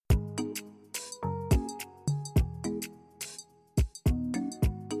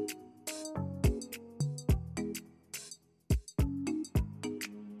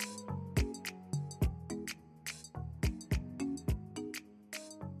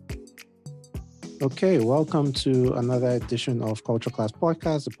Okay, welcome to another edition of Culture Class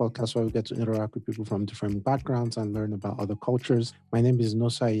Podcast, the podcast where we get to interact with people from different backgrounds and learn about other cultures. My name is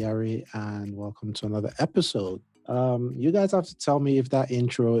Nosa Yari, and welcome to another episode. You guys have to tell me if that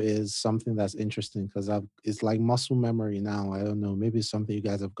intro is something that's interesting because it's like muscle memory now. I don't know, maybe it's something you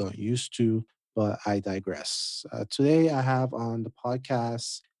guys have gotten used to, but I digress. Today I have on the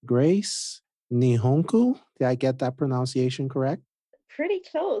podcast Grace Nihonku. Did I get that pronunciation correct? Pretty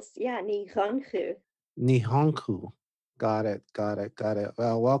close. Yeah, Nihonku. Nihonku. Got it.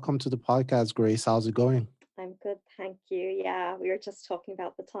 Well, welcome to the podcast, Grace. How's it going? I'm good, thank you. Yeah, we were just talking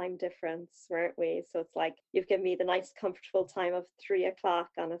about the time difference, weren't we? So it's like you've given me the nice, comfortable time of 3 o'clock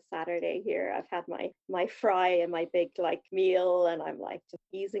on a Saturday here. I've had my fry and my big meal, and I'm like just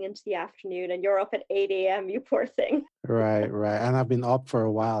easing into the afternoon. And you're up at 8 a.m. You poor thing. Right. And I've been up for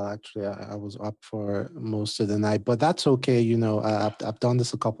a while, actually. I was up for most of the night, but that's okay. I've done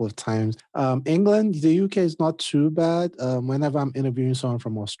this a couple of times. England, the UK is not too bad. Whenever I'm interviewing someone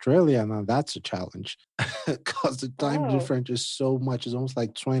from Australia, now that's a challenge because the time Oh, difference is so much. It's almost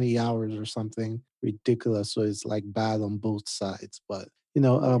like 20 hours or something ridiculous. So it's like bad on both sides. But,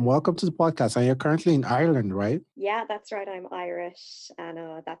 yeah. welcome to the podcast. And you're currently in Ireland, right? Yeah, that's right. I'm Irish, and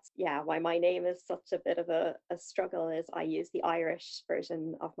that's yeah why my name is such a bit of a struggle. Is I use the Irish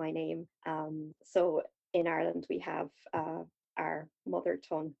version of my name. So in Ireland we have our mother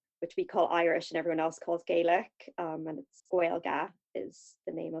tongue, which we call Irish, and everyone else calls Gaelic. And it's Gaelga is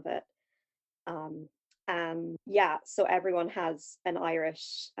the name of it. Um, and yeah, so everyone has an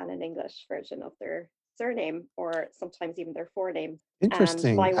Irish and an English version of their surname, or sometimes even their forename. And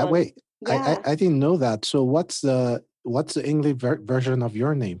Interesting. my I one, wait. yeah, I didn't know that. So what's the English version of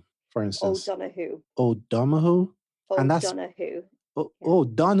your name, for instance? O'Donoghue. O'Donoghue, and that's O'Donoghue. Yeah.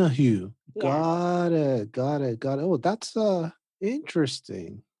 Donahue. Yeah. Got it. Oh, that's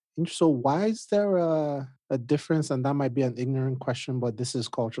interesting. So why is there a difference? And that might be an ignorant question, but this is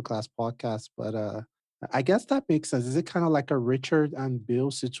Culture Class Podcast. But I guess that makes sense. Is it kind of like a Richard and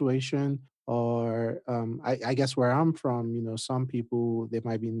Bill situation? Or I guess where I'm from, some people they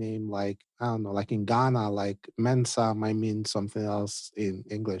might be named like I don't know, like in Ghana, like Mensa might mean something else in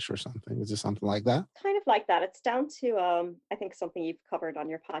English or something. Is it something like that? Kind of like that. It's down to I think something you've covered on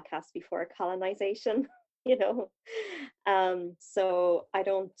your podcast before, colonization, you know. So I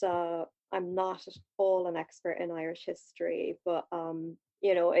don't I'm not at all an expert in Irish history, but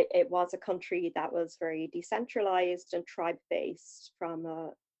it was a country that was very decentralized and tribe based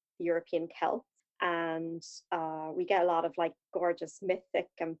from European Celts. And we get a lot of like gorgeous mythic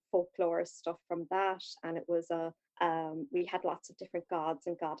and folklore stuff from that. And it was we had lots of different gods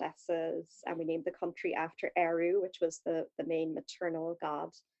and goddesses, and we named the country after Eru, which was the main maternal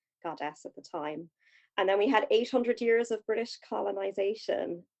goddess at the time. And then we had 800 years of British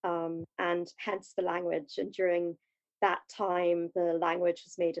colonization, and hence the language. And during that time, the language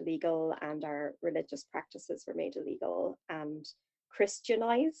was made illegal, and our religious practices were made illegal and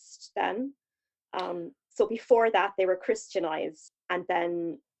Christianized then. So before that, they were Christianized, and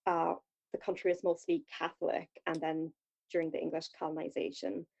then the country was mostly Catholic. And then during the English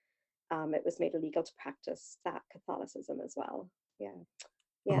colonization, it was made illegal to practice that Catholicism as well. Yeah,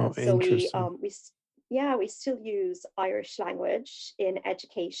 yeah. Oh, So interesting. we still use Irish language in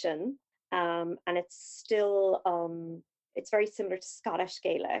education, and it's very similar to Scottish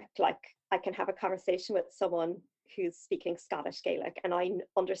Gaelic. Like I can have a conversation with someone who's speaking Scottish Gaelic, and I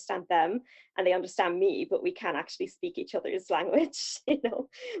understand them, and they understand me, but we can't actually speak each other's language,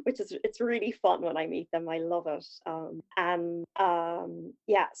 which is it's really fun when I meet them. I love it. And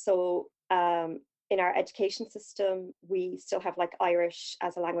yeah, so in our education system, we still have like Irish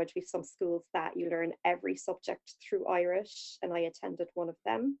as a language. We have some schools that you learn every subject through Irish, and I attended one of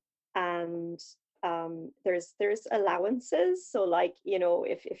them. And there's allowances. So like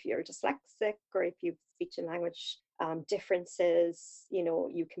if you're dyslexic, or if you have speech and language differences,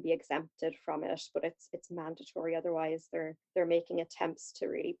 you can be exempted from it, but it's mandatory. Otherwise, they're making attempts to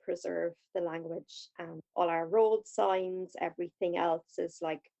really preserve the language. And all our road signs, everything else is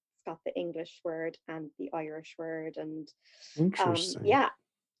like it's got the English word and the Irish word. And Interesting. yeah,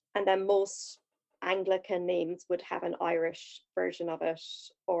 and then most Anglican names would have an Irish version of it,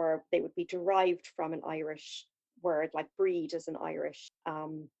 or they would be derived from an Irish word. Like Breed is an Irish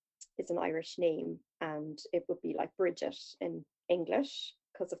name, and it would be like Bridget in English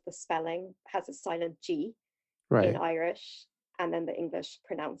because of the spelling has a silent G in Right. Irish, and then the English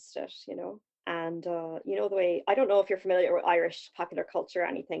pronounced it. And you know, the way, I don't know if you're familiar with Irish popular culture or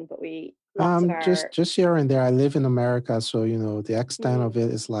anything, but we lots of our Just here and there. I live in America, so the extent of mm,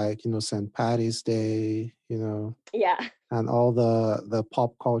 it is like St. Patty's Day, yeah. and all the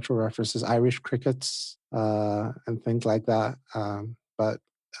pop culture references, Irish crickets, and things like that. But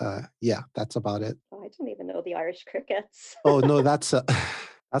yeah, that's about it. Oh, I didn't even know the Irish crickets. Oh no, that's a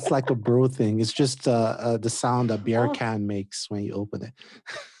that's like a bro thing. It's just the sound a beer Oh, can makes when you open it.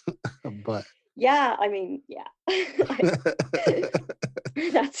 But yeah, I mean, yeah.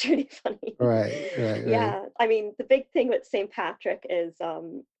 That's really funny. right, right, right, Yeah, I mean, the big thing with St. Patrick is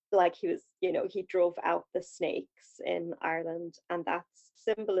like he was, you know, he drove out the snakes in Ireland, and that's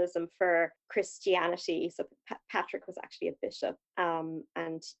symbolism for Christianity. So Patrick was actually a bishop,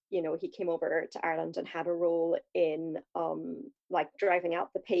 and you know, he came over to Ireland and had a role in like driving out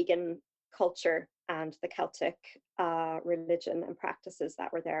the pagan culture and the Celtic religion and practices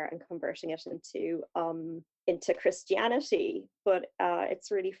that were there, and converting it into Christianity. But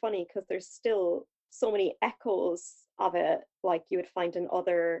it's really funny because there's still so many echoes of it, like you would find in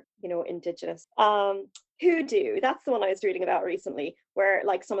other, you know, indigenous hoodoo. That's the one I was reading about recently, where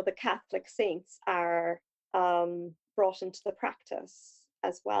like some of the Catholic saints are brought into the practice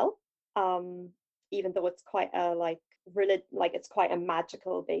as well. Even though it's quite a like it's quite a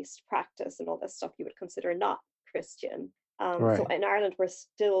magical based practice and all this stuff you would consider not Christian. So right. in Ireland, we're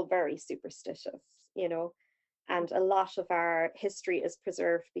still very superstitious, you know, and a lot of our history is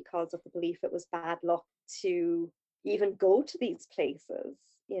preserved because of the belief it was bad luck to even go to these places,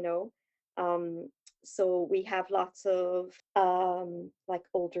 you know. Um, so we have lots of like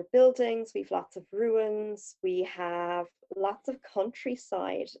older buildings, we've lots of ruins, we have lots of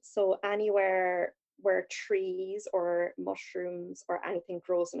countryside. So anywhere where trees or mushrooms or anything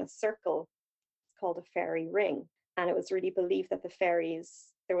grows in a circle, it's called a fairy ring. And it was really believed that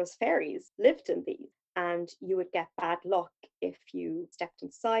there was fairies lived in these, and you would get bad luck if you stepped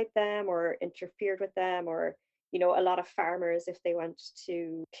inside them or interfered with them, or you know, a lot of farmers, if they went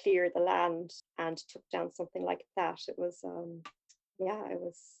to clear the land and took down something like that, it was yeah, it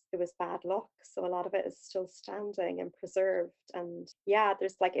was bad luck. So a lot of it is still standing and preserved. And yeah,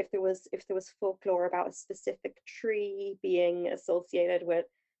 there's like, if there was folklore about a specific tree being associated with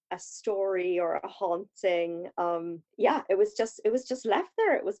a story or a haunting, yeah, it was just left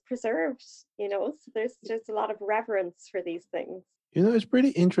there, it was preserved, you know. So there's a lot of reverence for these things. It's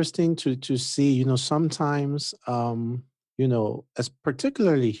pretty interesting to see, sometimes as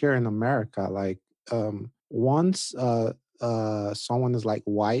particularly here in America, like once someone is like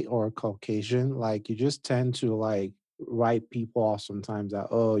white or Caucasian, like you just tend to like write people off sometimes that,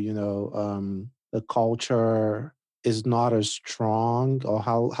 oh, the culture is not as strong, or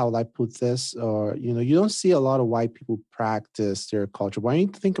how would I put this, or you don't see a lot of white people practice their culture. When you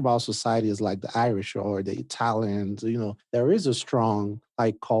think about societies like the Irish or the Italians, there is a strong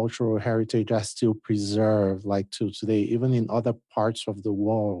like cultural heritage that's still preserved like to today, even in other parts of the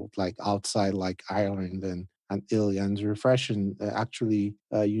world, like outside like Ireland and Italy. And it's refreshing, actually,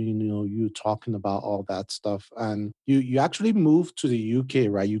 you talking about all that stuff. And you actually moved to the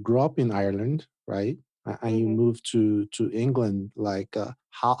UK, right? You grew up in Ireland, right? And you Hmm. moved to England. Like,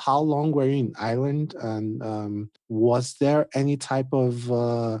 how long were you in Ireland? And was there any type of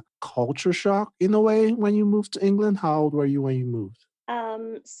culture shock in a way when you moved to England? How old were you when you moved?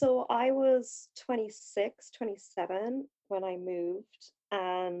 So I was 26, 27 when I moved,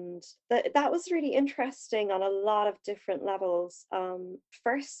 and that was really interesting on a lot of different levels.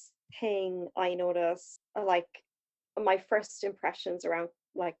 First thing I noticed, like my first impressions around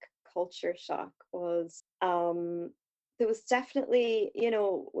like culture shock was there was definitely, you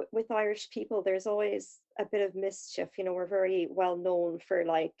know, with Irish people, there's always a bit of mischief. You know, we're very well known for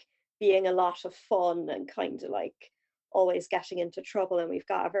like being a lot of fun and kind of like always getting into trouble, and we've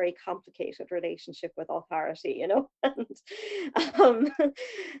got a very complicated relationship with authority, you know. And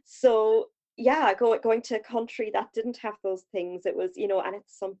so yeah, going to a country that didn't have those things, it was, you know, and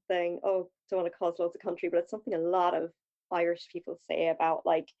it's something, oh, don't want to cause loads of country, but it's something a lot of Irish people say about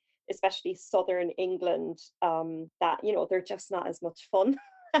like especially southern England, that, you know, they're just not as much fun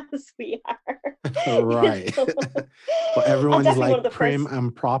as we are. Right. So But I'm everyone is definitely one like of the prim first,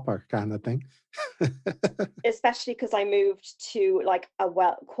 and proper kind of thing. especially because I moved to like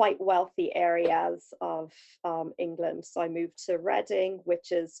quite wealthy areas of England. So I moved to Reading,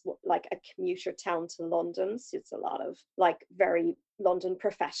 which is like a commuter town to London. So it's a lot of like very London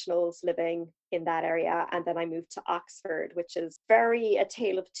professionals living in that area. And then I moved to Oxford, which is very a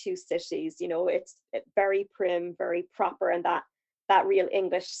tale of two cities. You know, it's very prim, very proper, and that real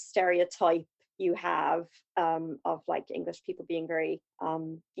English stereotype, you have of like English people being very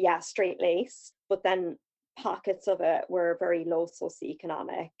straight-laced, but then pockets of it were very low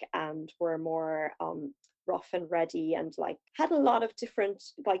socioeconomic and were more rough and ready, and like had a lot of different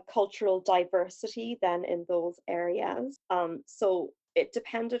like cultural diversity then in those areas. So it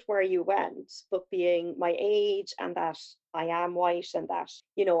depended where you went, but being my age and that I am white and that,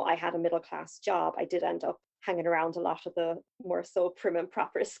 you know, I had a middle class job, I did end up hanging around a lot of the more so prim and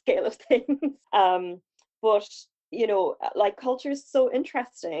proper scale of things. But you know, like culture is so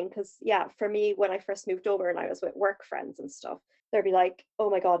interesting because, yeah, for me, when I first moved over and I was with work friends and stuff, they'd be like, oh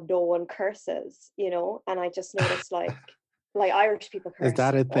my God, no one curses, you know? And I just noticed like Irish people Is curse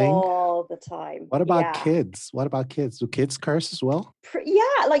that a thing? all the time. What about Yeah. kids? What about kids? Do kids curse as well?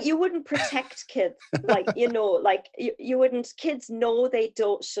 Yeah, like you wouldn't protect kids, like, you know, like you wouldn't, kids know they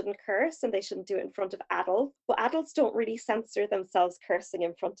don't shouldn't curse and they shouldn't do it in front of adults, but adults don't really censor themselves cursing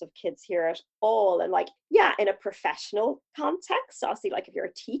in front of kids here at all. And like, yeah, in a professional context, obviously, like if you're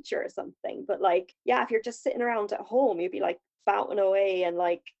a teacher or something, but like, yeah, if you're just sitting around at home, you'd be like spouting away and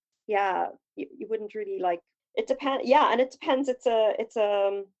like, yeah, you wouldn't really like, it depends. Yeah, and it depends. It's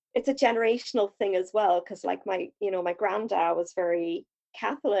a generational thing as well, because like my, you know, my granddad was very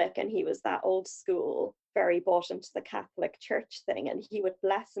Catholic and he was that old school, very bought into the Catholic church thing, and he would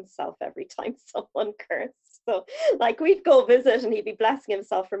bless himself every time someone cursed. So like we'd go visit and he'd be blessing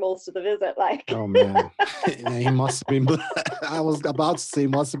himself for most of the visit, like. Oh man, he must have been. I was about to say, he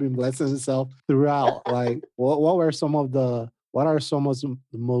must have been blessing himself throughout. Like, what were some of the? What are some of the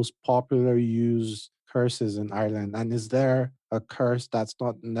most popular used curses in Ireland? And is there a curse that's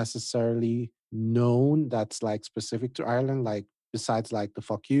not necessarily known that's like specific to Ireland, like besides like the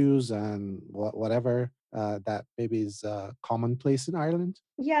fuck yous and whatever that maybe is commonplace in Ireland?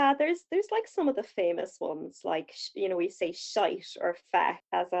 Yeah, there's like some of the famous ones, like you know, we say shite or feck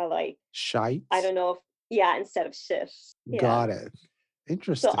as a like, I Shite. don't know if, yeah, instead of shit. Yeah. Got it. So I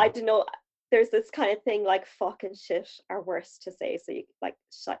Interesting. don't know. There's this kind of thing like fuck and shit are worse to say. So you like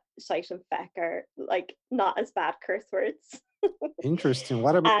shite and feck are like not as bad curse words. Interesting.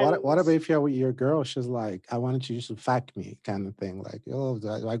 What And about if you're with your girl? She's like, I wanted you to fuck me, kind of thing. Like, oh,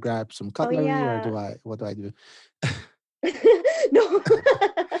 do I grab some oh cutlery or yeah. what do I do? No.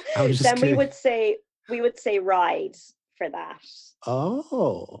 I'm just Then kidding. we would say ride for that.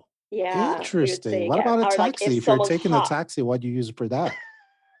 Oh, Yeah, we would interesting. say What get, about a or like if taxi? If you're someone's taking a hot. taxi, what do you use for that?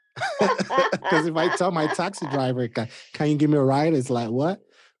 Because if I tell my taxi driver, can you give me a ride? It's like, what?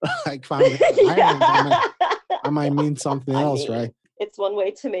 Like, if I'm going to Ireland, Yeah. I might mean something I else, right? mean, it's one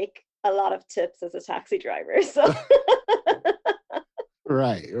way to make a lot of tips as a taxi driver. So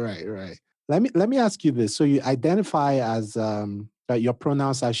Right, right, right. Let me ask you this. So you identify as your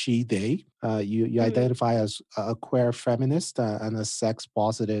pronouns are she, they. You mm, identify as a queer feminist and a sex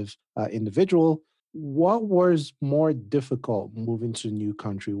positive individual. What was more difficult moving to a new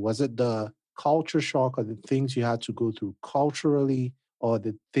country? Was it the culture shock or the things you had to go through culturally, or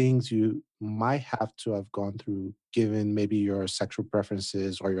the things you might have to have gone through given maybe your sexual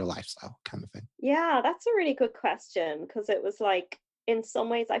preferences or your lifestyle kind of thing? yeah, that's a really good question because it was like, in some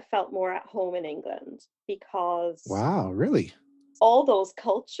ways, I felt more at home in England because Wow, really? all those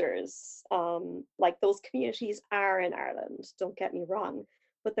cultures, like those communities are in Ireland, don't get me wrong,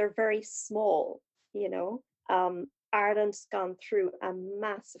 but they're very small, you know. Ireland's gone through a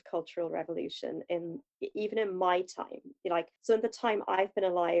massive cultural revolution in even in my time. Like, so in the time I've been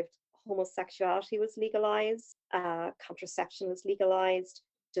alive, homosexuality was legalized, contraception was legalized,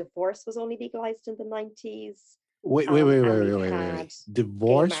 divorce was only legalized in the 90s, Wait, wait, wait, and wait, we've wait, wait, wait, had wait. gay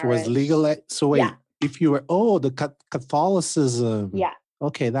Divorce was marriage. legal. So Yeah, wait, if you were, the Catholicism. yeah,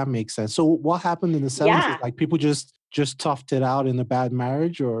 Okay, that makes sense. So what happened in the 70s? yeah. Like people just toughed it out in a bad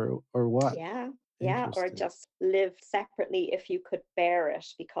marriage or what? Yeah, yeah, or Interesting. just live separately if you could bear it,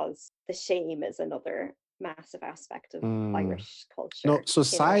 because the shame is another massive aspect of Mm. Irish No,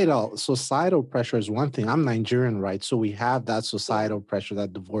 culture, you know? societal pressure is one thing. I'm Nigerian, right? So we have that Yeah. societal pressure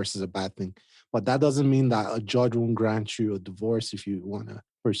that divorce is a bad thing. But that doesn't mean that a judge won't grant you a divorce if you want to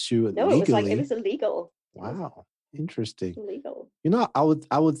pursue it No, it was like it legally. was illegal. It was Wow, interesting. illegal.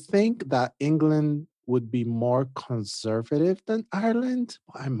 I would think that England would be more conservative than Ireland.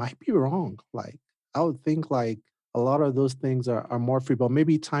 But I might be wrong. Like I would think like a lot of those things are more free, but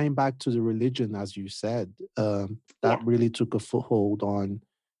maybe tying back to the religion, as you said, that Yeah. really took a foothold on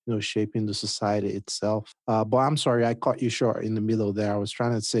shaping the society itself. But I'm sorry, I caught you short in the middle there. I was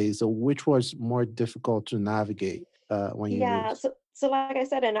trying to say, so which was more difficult to navigate when you Yeah, moved? so like I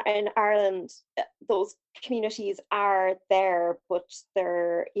said, in Ireland, those communities are there, but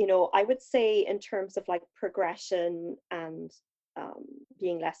they're, you know, I would say in terms of like progression and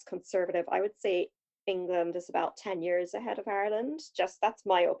being less conservative. I would say England is about 10 years ahead of Ireland. Just that's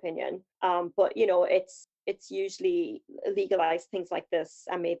my opinion. But it's usually legalized things like this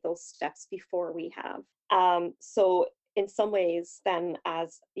and made those steps before we have. So in some ways, then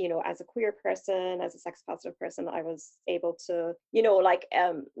as a queer person, as a sex positive person, I was able to,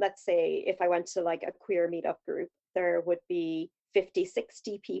 let's say if I went to like a queer meetup group, there would be 50,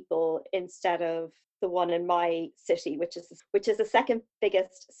 60 people instead of the one in my city, which is the second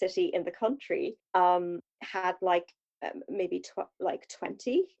biggest city in the country, had like maybe like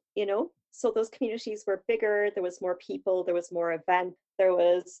 20, So those communities were bigger, there was more people, there was more event, there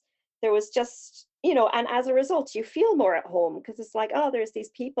was just, and as a result, you feel more at home because it's like, oh, there's these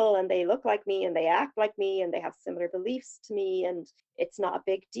people and they look like me and they act like me and they have similar beliefs to me and it's not a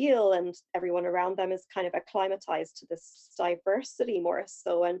big deal. And everyone around them is kind of acclimatized to this diversity more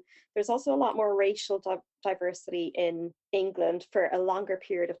so. And there's also a lot more racial diversity in England for a longer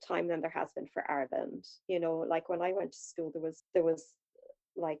period of time than there has been for Ireland. Like when I went to school, there was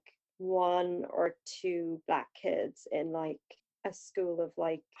like one or two black kids in like a school of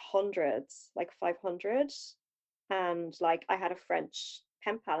like hundreds, like 500. And like I had a French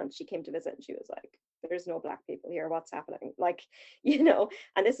pen pal and she came to visit and she was like, there's no black people here, what's happening? Like,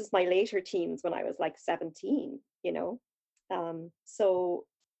 and this is my later teens when I was like 17. So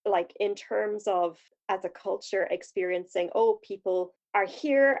like in terms of as a culture experiencing, oh, people are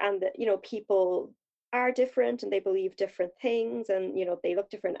here and people are different and they believe different things and they look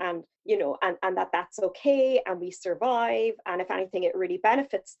different and and that's okay and we survive, and if anything it really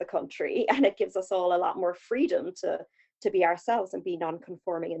benefits the country and it gives us all a lot more freedom to be ourselves and be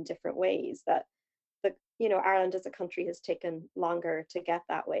non-conforming in different ways that Ireland as a country has taken longer to get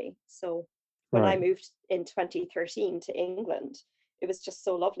that way. So when I Right. moved in 2013 to England, it was just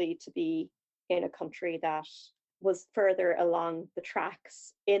so lovely to be in a country that was further along the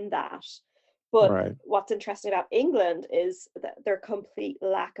tracks in that. But Right. what's interesting about England is their complete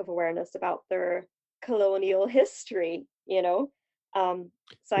lack of awareness about their colonial history,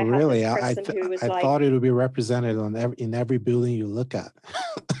 So I had this Really, person who was I like, thought it would be represented on in every building you look at.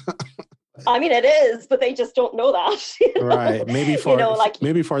 I mean, it is, but they just don't know that, Right. like,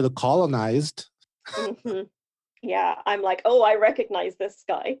 Maybe for the colonized. mhm. Yeah, I'm like, oh, I recognize this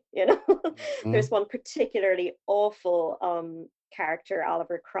guy, There's Mhm. one particularly awful character,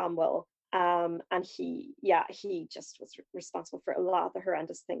 Oliver Cromwell. And he just was responsible for a lot of the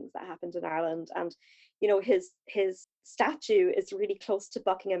horrendous things that happened in Ireland. And, his statue is really close to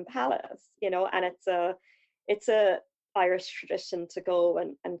Buckingham Palace, and it's a Irish tradition to go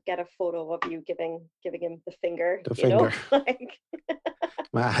and get a photo of you giving him the finger, The finger. like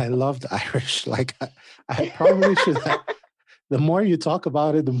Man, I love the Irish. Like I probably should have. The more you talk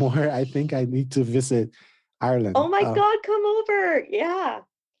about it, the more I think I need to visit oh Ireland. my God, come over. Yeah.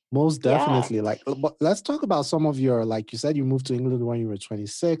 Most Yeah. definitely. Like, but let's talk about some of your, like you said, you moved to England when you were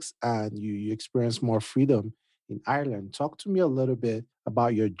 26 and you experienced more freedom in Ireland. Talk to me a little bit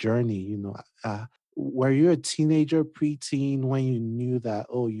about your journey. Were you a teenager, preteen when you knew that,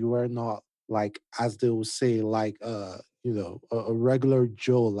 oh, you were not like, as they would say, like, a regular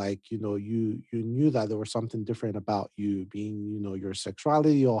Joe, like, you knew that there was something different about you being, your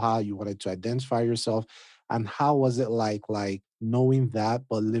sexuality or how you wanted to identify yourself. And how was it like knowing that,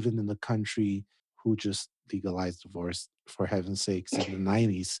 but living in a country who just legalized divorce for heaven's sakes in the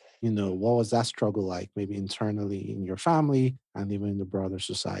 90s? What was that struggle like, maybe internally in your family and even in the broader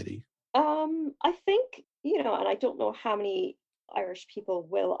society? I think, and I don't know how many Irish people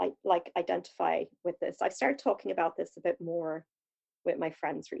will identify with this. I've started talking about this a bit more with my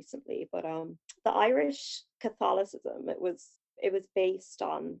friends recently, but the Irish Catholicism, it was based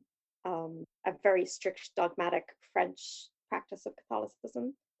on a very strict dogmatic French practice of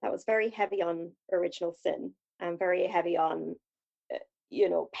Catholicism that was very heavy on original sin and very heavy on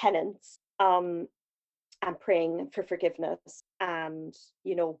penance. And praying for forgiveness. And,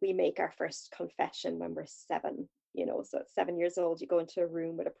 we make our first confession when we're 7, so at 7 years old, you go into a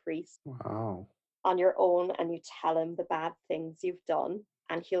room with a priest Wow. on your own and you tell him the bad things you've done.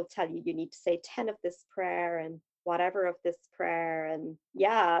 And he'll tell you, you need to say 10 of this prayer and whatever of this prayer. And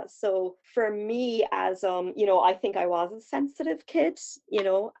yeah, so for me, as, I think I was a sensitive kid,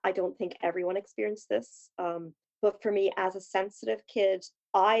 I don't think everyone experienced this. But for me, as a sensitive kid,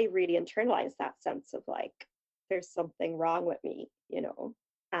 I really internalized that sense of like, there's something wrong with me,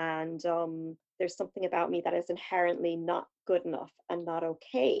 and there's something about me that is inherently not good enough and not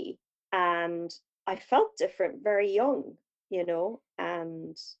okay. And I felt different very young,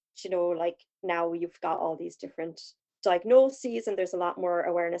 and like now you've got all these different diagnoses, and there's a lot more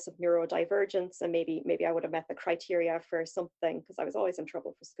awareness of neurodivergence, and maybe I would have met the criteria for something, because I was always in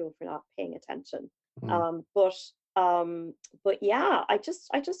trouble for school for not paying attention. Mm. um but but yeah, I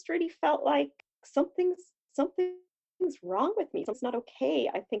just really felt like something's wrong with me. Something's not okay.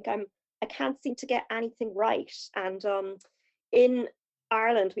 I can't seem to get anything right. And in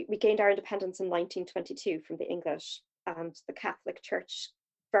Ireland, we gained our independence in 1922 from the English, and the Catholic Church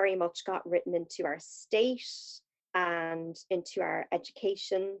very much got written into our state and into our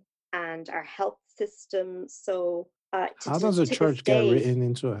education and our health system. So How does a to this church get day, written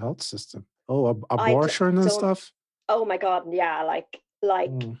into a health system? Oh, I abortion and don't. stuff? Oh my God, yeah, like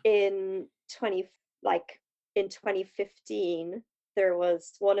Mm. in 20 like in 2015, there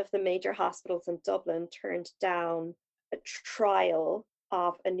was one of the major hospitals in Dublin turned down a trial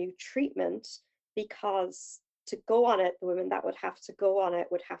of a new treatment, because to go on it, the women that would have to go on it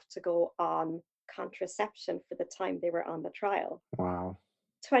would have to go on contraception for the time they were on the trial. Wow.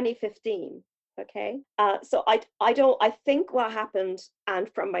 2015. Okay. So I think what happened, and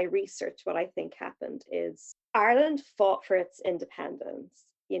from my research, what I think happened is Ireland fought for its independence,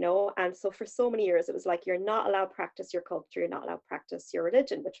 and so for so many years it was like, you're not allowed to practice your culture, you're not allowed to practice your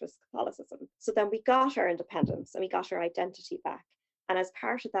religion, which was Catholicism. So then we got our independence and we got our identity back. And as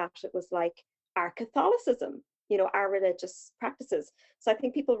part of that, it was like our Catholicism, our religious practices. So I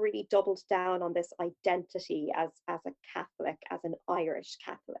think people really doubled down on this identity as a Catholic, as an Irish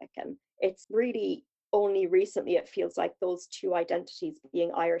Catholic. And it's really only recently it feels like those two identities,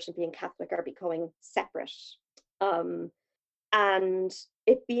 being Irish and being Catholic, are becoming separate. Um, and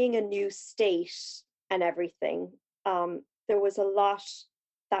it being a new state and everything, there was a lot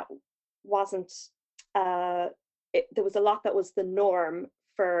that wasn't, uh, there was a lot that was the norm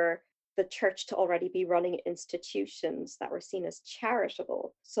for the church to already be running institutions that were seen as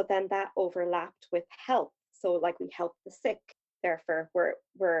charitable. So then that overlapped with health. So like, we help the sick, therefore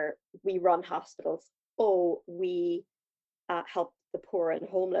we run hospitals. Oh, we help the poor and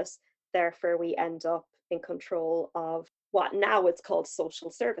homeless, therefore we end up in control of what now it's called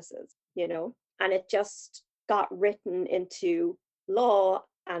social services, and it just got written into law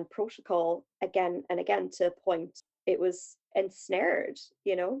and protocol again and again, to a point it was ensnared.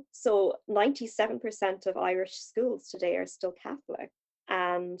 So 97% of Irish schools today are still Catholic.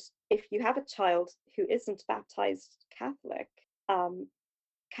 And if you have a child who isn't baptized Catholic, um,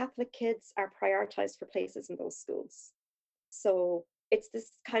 Catholic kids are prioritized for places in those schools. So it's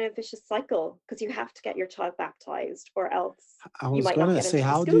this kind of vicious cycle, because you have to get your child baptized, or else I you was might not gonna get say, into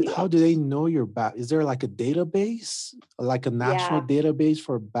the school you how want. do they know you're is there like a database, like a national Yeah, database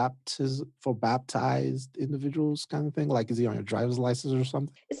for baptized individuals kind of thing? Like, is he on your driver's license or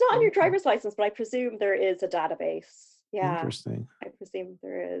something? it's not on your Okay. driver's license, but I presume there is a database. Yeah, Interesting. I presume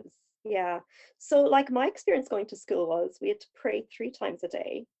there is. Yeah. So like, my experience going to school was, we had to pray 3 times a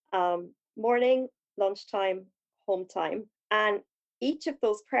day: morning, lunchtime, home time. And each of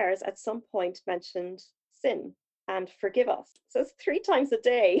those prayers at some point mentioned sin and forgive us. So it's 3 times a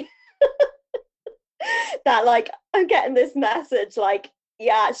day that, like, I'm getting this message like,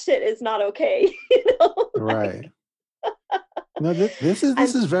 yeah, shit is not okay, like, Right. No, this and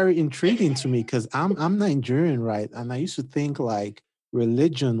is very intriguing to me because I'm Nigerian, right? And I used to think like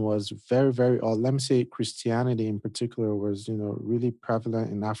religion was very, very, or let me say Christianity in particular was, really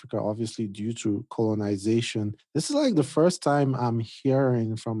prevalent in Africa, obviously due to colonization. This is like the first time I'm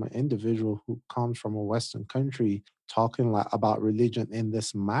hearing from an individual who comes from a Western country talking like about religion in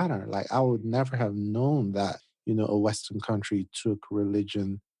this manner. Like, I would never have known that, a Western country took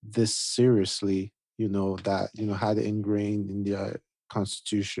religion this seriously, that, had it ingrained in their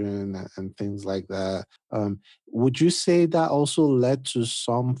constitution and things like that. Would you say that also led to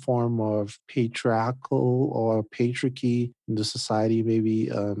some form of patriarchal or patriarchy in the society,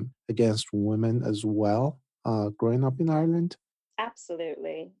 maybe against women as well, growing up in Ireland?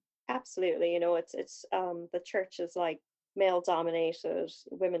 absolutely, absolutely. It's the church is like male dominated.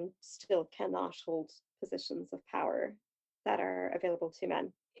 Women still cannot hold positions of power that are available to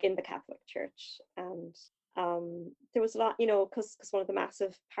men in the Catholic Church. And there was a lot, because one of the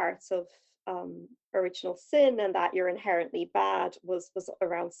massive parts of original sin, and that you're inherently bad, was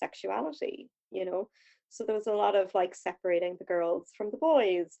around sexuality. So there was a lot of like separating the girls from the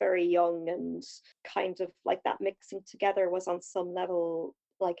boys very young, and kind of like that mixing together was on some level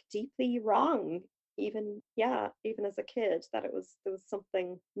like deeply wrong. Even, yeah, even as a kid, that there was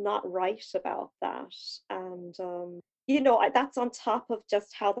something not right about that. And that's on top of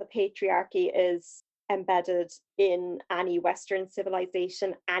just how the patriarchy is embedded in any Western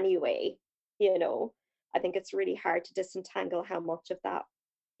civilization anyway. you know I think it's really hard to disentangle how much of that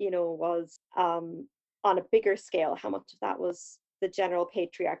was on a bigger scale, how much of that was the general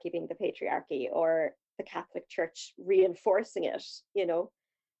patriarchy being the patriarchy, or the Catholic Church reinforcing it, you know.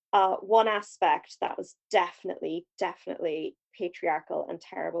 One aspect that was definitely patriarchal and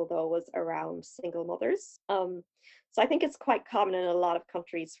terrible, though, was around single mothers. So I think it's quite common in a lot of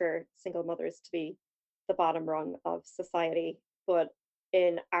countries for single mothers to be the bottom rung of society. But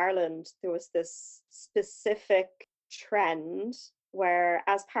in Ireland, there was this specific trend where,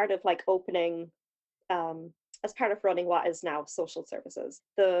 as part of like opening, as part of running what is now social services,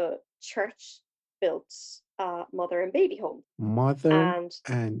 the church built mother and baby homes. Mother And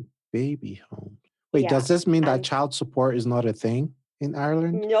and baby home. Wait, yeah, does this mean that and child support is not a thing in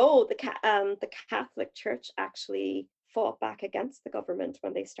Ireland? no, the Catholic Church actually fought back against the government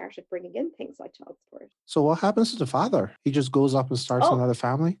when they started bringing in things like child support. So what happens to the father? He just goes up and starts Oh, another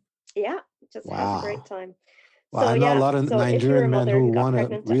family? yeah, just has a great Wow. time. Well, So I know a yeah, lot of so if you're a Nigerian men mother who who got want to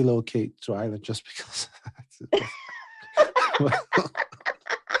pregnant, relocate to Ireland just because.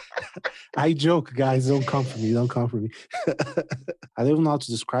 I joke, guys. Don't come for me. Don't come for me. I don't even know how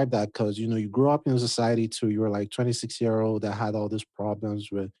to describe that because, you grew up in a society too. You were like 26-year-old that had all these problems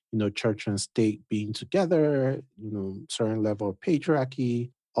with, church and state being together, certain level of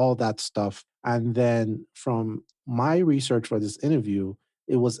patriarchy, all that stuff. And then from my research for this interview,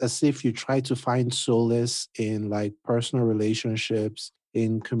 it was as if you tried to find solace in like personal relationships,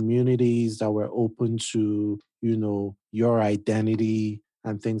 in communities that were open to, your identity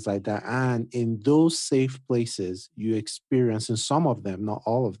and things like that. And in those safe places, you experience, in some of them, not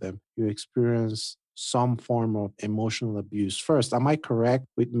all of them, you experience some form of emotional abuse. First, am I correct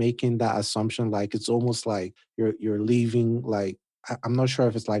with making that assumption? Like it's almost like you're leaving, like I'm not sure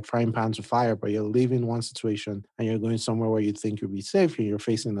if it's like frying pan to fire, but you're leaving one situation and you're going somewhere where you think you'll be safe and you're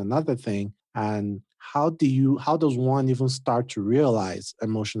facing another thing. And how does one even start to realize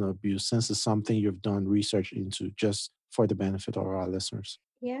emotional abuse, since it's something you've done research into, just for the benefit of our listeners?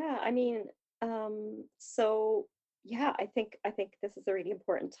 yeah, I mean, so yeah, I think this is a really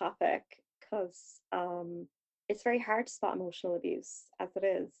important topic because it's very hard to spot emotional abuse as it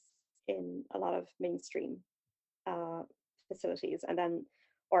is in a lot of mainstream uh, facilities, and then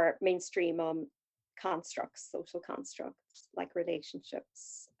or mainstream constructs, social constructs like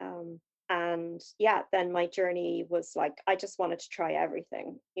relationships. And yeah, then my journey was like I just wanted to try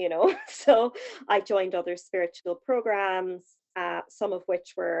everything, you know. So I joined other spiritual programs, some of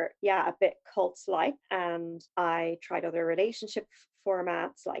which were yeah a bit cult like, and I tried other relationship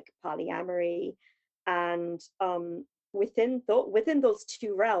formats like polyamory, and within those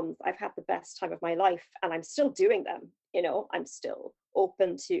two realms, I've had the best time of my life, and I'm still doing them. You know, I'm still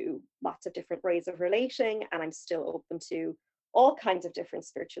open to lots of different ways of relating, and I'm still open to all kinds of different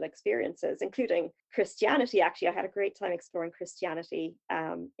spiritual experiences, including Christianity. Actually, I had a great time exploring Christianity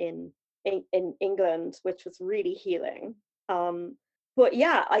in England, which was really healing. But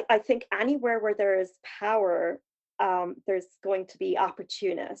yeah, I think anywhere where there is power, there's going to be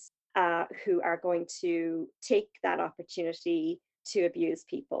opportunists who are going to take that opportunity to abuse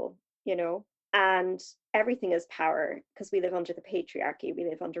people, you know? And everything is power because we live under the patriarchy, we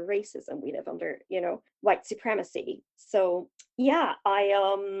live under racism, we live under, white supremacy. So yeah,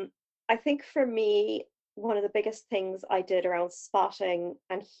 I think for me, one of the biggest things I did around spotting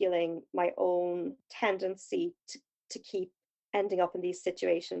and healing my own tendency to keep ending up in these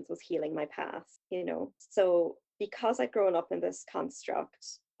situations was healing my past, you know? So because I'd grown up in this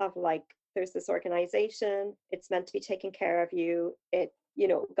construct of like, there's this organization, it's meant to be taking care of you.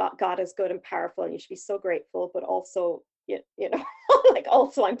 God is good and powerful and you should be so grateful, but also, like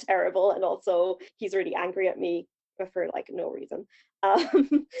also I'm terrible. And also he's really angry at me for like no reason.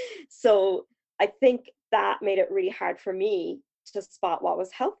 So I think that made it really hard for me to spot what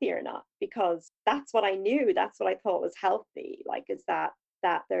was healthy or not, because that's what I knew, that's what I thought was healthy, like is that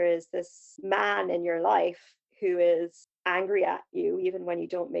there is this man in your life who is angry at you even when you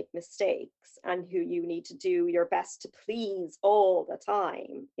don't make mistakes, and who you need to do your best to please all the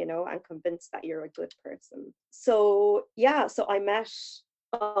time, and convince that you're a good person. So yeah, so I met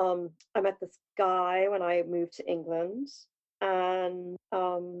this guy when I moved to England, and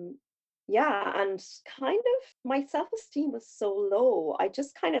yeah, and kind of my self-esteem was so low. I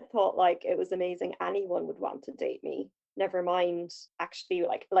just kind of thought like it was amazing anyone would want to date me. Never mind actually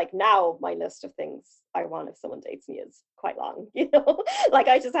like now my list of things I want if someone dates me is quite long, Like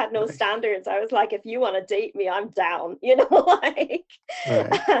I just had no Right. standards. I was like, if you want to date me, I'm down, like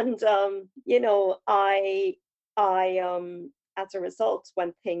Right. and I as a result,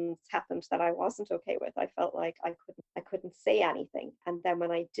 when things happened that I wasn't okay with, I felt like I couldn't say anything. And then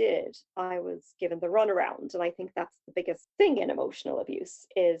when I did, I was given the runaround. And I think that's the biggest thing in emotional abuse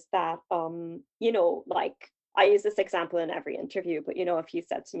is that like I use this example in every interview, but if you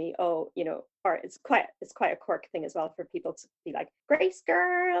said to me, oh, or it's quite a quirk thing as well for people to be like, Grace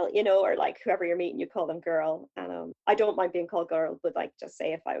girl, or like whoever you're meeting, you call them girl. And I don't mind being called girl, but like just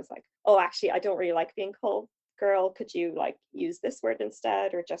say if I was like, oh, actually, I don't really like being called girl, could you like use this word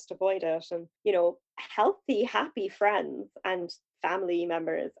instead or just avoid it? And healthy, happy friends and family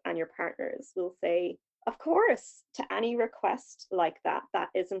members and your partners will say, of course, to any request like that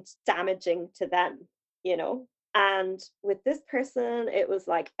isn't damaging to them, you know. And with this person, it was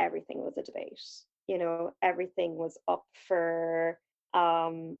like everything was a debate. Everything was up for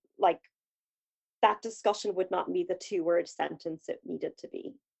like that discussion would not be the 2-word sentence it needed to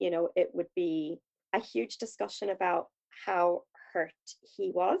be. It would be a huge discussion about how hurt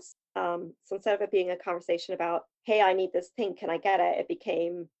he was. So instead of it being a conversation about, hey, I need this thing, can I get it? It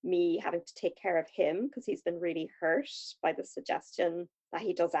became me having to take care of him because he's been really hurt by the suggestion that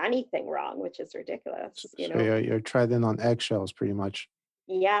he does anything wrong, which is ridiculous, So you're treading on eggshells pretty much.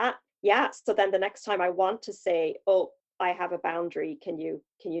 Yeah, yeah. So then the next time I want to say, oh, I have a boundary, can you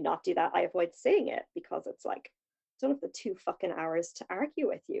not do that? I avoid saying it because it's like, I don't have the 2 fucking hours to argue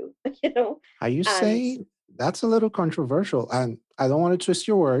with you, you know? Are you And saying that's a little controversial? And I don't want to twist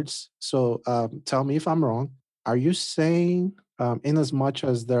your words. So tell me if I'm wrong. Are you saying, in as much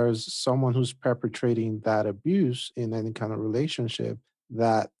as there's someone who's perpetrating that abuse in any kind of relationship,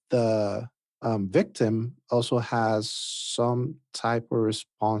 that the victim also has some type of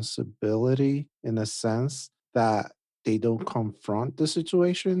responsibility in a sense that they don't confront the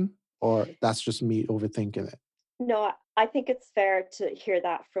situation? Or that's just me overthinking it? no, I think it's fair to hear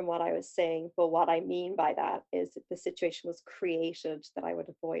that from what I was saying. But what I mean by that is that the situation was created that I would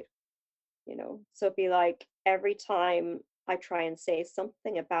avoid. So it'd be like every time I try and say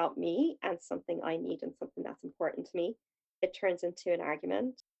something about me and something I need and something that's important to me, it turns into an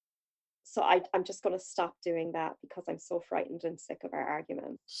argument. So I'm just going to stop doing that because I'm so frightened and sick of our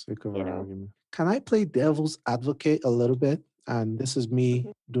arguments, Sake of you our know? argument. Can I play devil's advocate a little bit? And this is me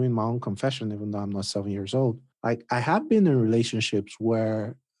Mhm. doing my own confession, even though I'm not 7 years old. Like, I have been in relationships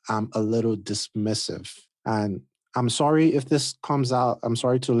where I'm a little dismissive. And I'm sorry if this comes out, I'm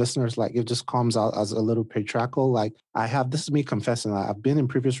sorry to listeners, like, if this comes out as a little patriarchal. Like, this is me confessing. Like, I've been in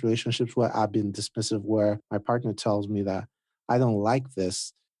previous relationships where I've been dismissive, where my partner tells me that I don't like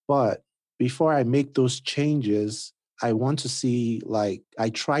this. But before I make those changes, I want to see, like, I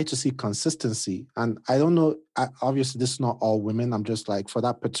try to see consistency. And I don't know, obviously, this is not all women. I'm just like, for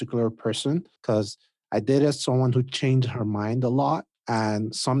that particular person, because I dated someone who changed her mind a lot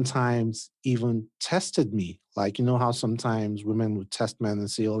and sometimes even tested me. Like, you know how sometimes women would test men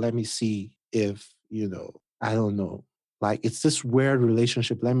and say, oh, let me see if, I don't know. Like, it's this weird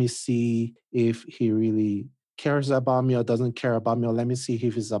relationship. Let me see if he really cares about me or doesn't care about me, or let me see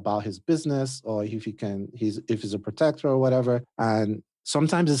if it's about his business or if he's a protector or whatever. And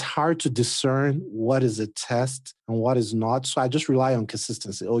sometimes it's hard to discern what is a test and what is not. So I just rely on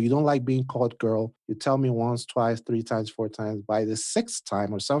consistency. Oh, you don't like being called girl. You tell me once, twice, 3 times, 4 times. By the 6th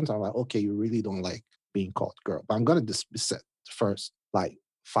time or 7th time, I'm like, okay, you really don't like being called girl. But I'm gonna dismiss it first, like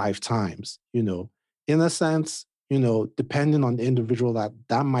 5 times, in a sense, depending on the individual,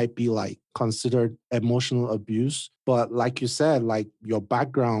 that might be like considered emotional abuse. But like you said, like your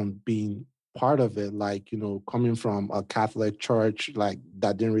background being part of it, like, coming from a Catholic church, like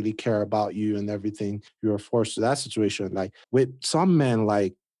that didn't really care about you and everything, you were forced to that situation. Like with some men,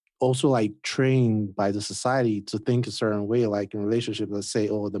 like also like trained by the society to think a certain way, like in relationship, let's say,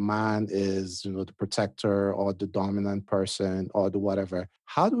 oh, the man is, the protector or the dominant person or the whatever.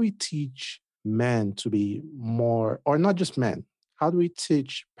 How do we teach men to be more, or not just men, how do we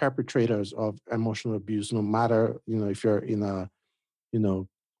teach perpetrators of emotional abuse, no matter, if you're in a, you know,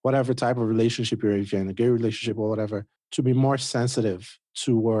 whatever type of relationship you're in, if you're in a gay relationship or whatever, to be more sensitive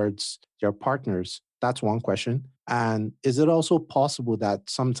towards their partners? That's one question. And is it also possible that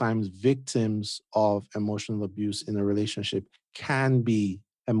sometimes victims of emotional abuse in a relationship can be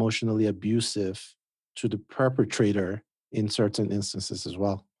emotionally abusive to the perpetrator in certain instances as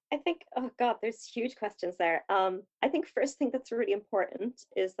well? I think, oh God, there's huge questions there. I think first thing that's really important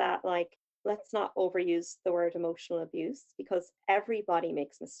is that like let's not overuse the word emotional abuse because everybody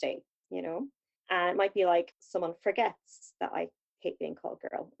makes mistakes, you know? And it might be like someone forgets that like hate being called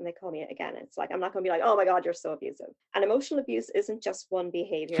girl, and they call me it again. It's like, I'm not going to be like, oh my God, you're so abusive. And emotional abuse isn't just one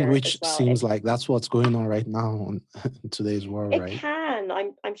behavior as Which well. seems like that's what's going on right now in today's world, It right? can,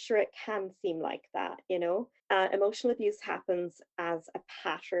 I'm sure it can seem like that, you know. Emotional abuse happens as a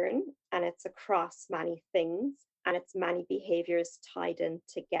pattern, and it's across many things, and it's many behaviors tied in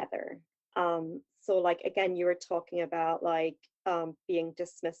together. So like, again, you were talking about like being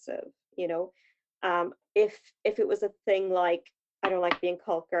dismissive, you know. If it was a thing like, I don't like being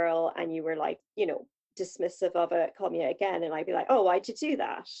called girl, and you were like, you know, dismissive of it, call me it again, and I'd be like, oh, why'd you do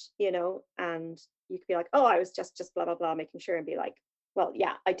that, you know. And you could be like, oh, I was just blah blah blah, making sure, and be like, well,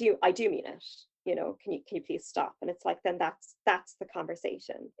 yeah, I do mean it, you know, can you please stop. And it's like, then that's the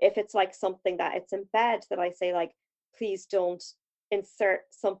conversation. If it's like something that it's in bed, that I say like, please don't insert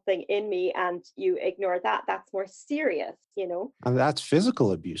something in me, and you ignore that, that's more serious, you know. And that's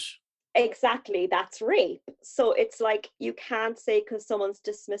physical abuse. Exactly, that's rape. So it's like, you can't say because someone's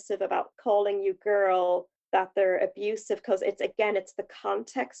dismissive about calling you girl that they're abusive, because it's, again, it's the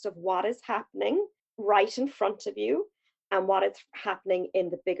context of what is happening right in front of you, and what is happening in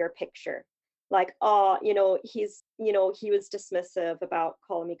the bigger picture. Like, oh, you know, he was dismissive about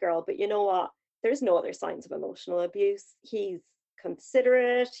calling me girl, but you know what? There's no other signs of emotional abuse. He's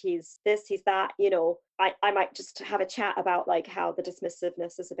considerate, he's this, he's that, you know. I might just have a chat about like how the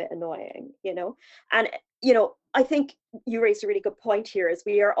dismissiveness is a bit annoying, you know. And you know, I think you raised a really good point here, is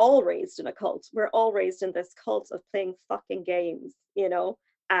we are all raised in a cult. We're all raised in this cult of playing fucking games, you know,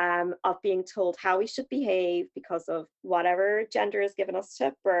 of being told how we should behave because of whatever gender is given us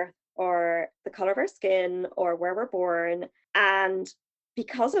to birth, or the color of our skin, or where we're born. And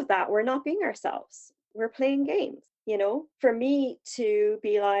because of that, we're not being ourselves. We're playing games, you know. For me to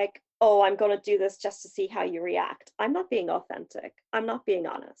be like, oh, I'm going to do this just to see how you react, I'm not being authentic. I'm not being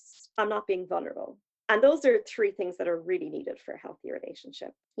honest. I'm not being vulnerable. And those are three things that are really needed for a healthy relationship,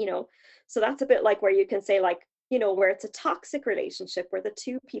 you know. So that's a bit like where you can say, like, you know, where it's a toxic relationship, where the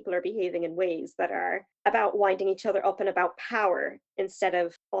two people are behaving in ways that are about winding each other up and about power instead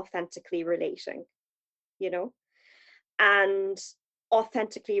of authentically relating, you know. And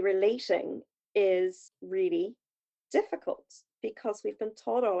authentically relating is really difficult, because we've been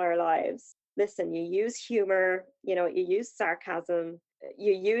taught all our lives, listen, you use humor, you know, you use sarcasm,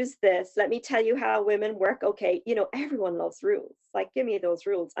 you use this, let me tell you how women work. Okay, you know, everyone loves rules. Like, give me those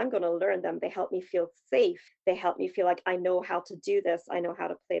rules, I'm going to learn them. They help me feel safe, they help me feel like I know how to do this, I know how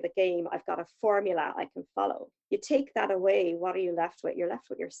to play the game, I've got a formula I can follow. You take that away, what are you left with? You're left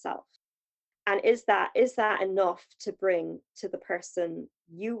with yourself. And is that enough to bring to the person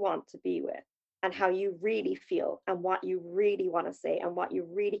you want to be with, and how you really feel, and what you really want to say, and what you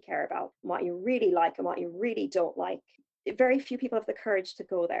really care about, and what you really like, and what you really don't like? Very few people have the courage to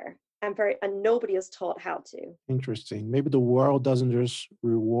go there, and nobody is taught how to. Interesting. Maybe the world doesn't just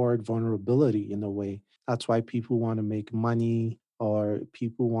reward vulnerability in a way. That's why people want to make money, or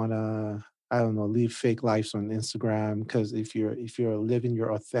people want to, I don't know, live fake lives on Instagram. Because if you're living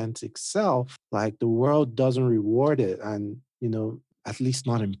your authentic self, like the world doesn't reward it. And, at least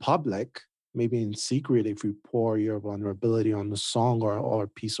not in public. Maybe in secret, if you pour your vulnerability on the song or a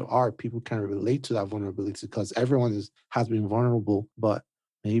piece of art, people can relate to that vulnerability because everyone has been vulnerable. But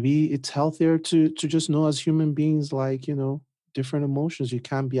maybe it's healthier to just know as human beings, like, different emotions. You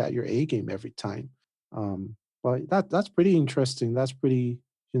can't be at your A game every time. But that's pretty interesting. That's pretty,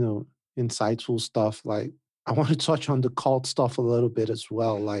 insightful stuff. Like, I want to touch on the cult stuff a little bit as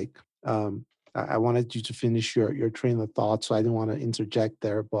well. Like, I wanted you to finish your train of thought, so I didn't want to interject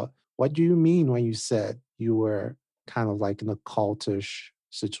there. But what do you mean when you said you were kind of like in a cultish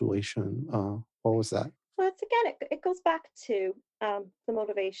situation? What was that? Well, it's, again, it goes back to the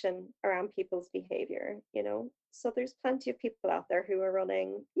motivation around people's behavior, you know. So there's plenty of people out there who are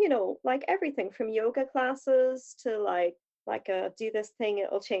running, you know, like everything from yoga classes to like a do this thing,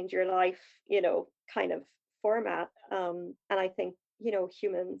 it'll change your life, you know, kind of format. And I think, you know,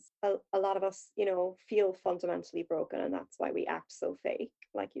 humans, a lot of us, you know, feel fundamentally broken, and that's why we act so fake,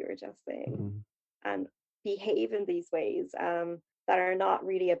 like you were just saying, Mhm. and behave in these ways that are not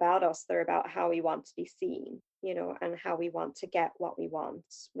really about us. They're about how we want to be seen, you know, and how we want to get what we want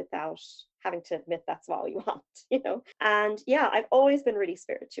without having to admit that's what we want, you know. And yeah, I've always been really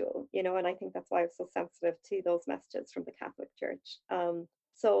spiritual, you know, and I think that's why I was so sensitive to those messages from the Catholic Church.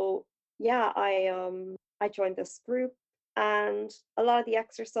 So yeah, I joined this group, and a lot of the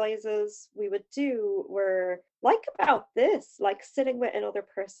exercises we would do were like about this, like sitting with another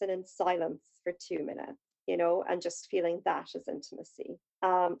person in silence for 2 minutes, you know, and just feeling that as intimacy.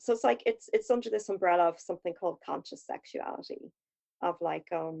 So it's like it's under this umbrella of something called conscious sexuality, of like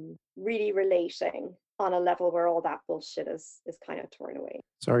really relating on a level where all that bullshit is kind of torn away.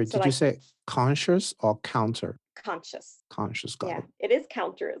 Sorry, So did you like say conscious or counter? conscious. Conscious, got Yeah, it. it is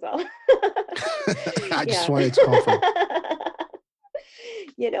counter as well. I just Yeah. wanted to confirm.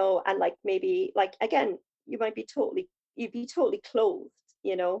 And like maybe like again, you'd be totally clothed,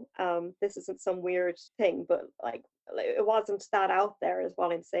 this isn't some weird thing, but like, it wasn't that out there is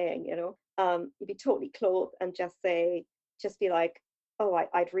what I'm saying, you'd be totally clothed and just be like, oh,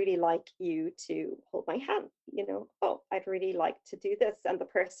 I'd really like you to hold my hand, oh, I'd really like to do this, and the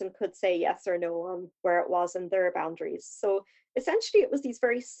person could say yes or no on where it was in their boundaries. So essentially it was these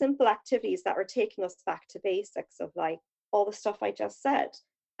very simple activities that were taking us back to basics of like all the stuff I just said,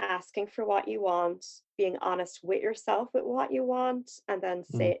 asking for what you want, being honest with yourself with what you want, and then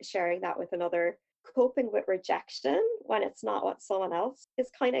Mm, sharing that with another, coping with rejection when it's not what someone else is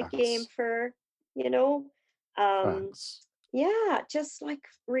kind of game facts. for, you know. Um, Facts. yeah, just like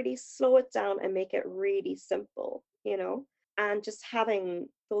really slow it down and make it really simple, and just having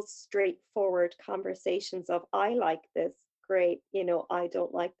those straightforward conversations of, I like this, great, I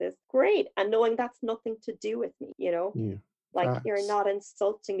don't like this, great, and knowing that's nothing to do with me, Yeah. like you're Facts. not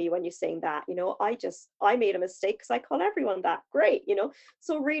insulting me when you're saying that, I made a mistake because I call everyone that, great,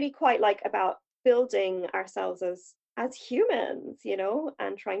 so really quite like about building ourselves as humans,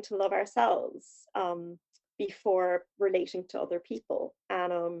 and trying to love ourselves before relating to other people.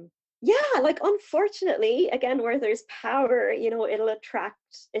 And yeah, like unfortunately, again, where there's power,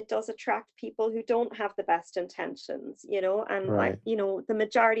 it does attract people who don't have the best intentions, and Right. the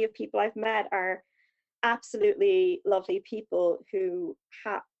majority of people I've met are absolutely lovely people who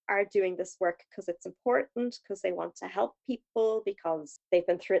are doing this work because it's important, because they want to help people, because they've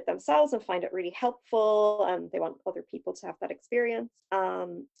been through it themselves and find it really helpful, and they want other people to have that experience.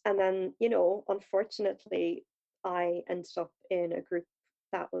 And then, unfortunately, I ended up in a group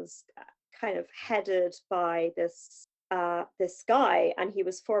that was kind of headed by this guy, and he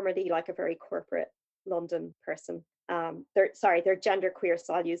was formerly like a very corporate London person. They're genderqueer,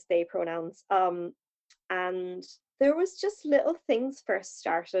 so I'll use they pronouns. And there was just little things first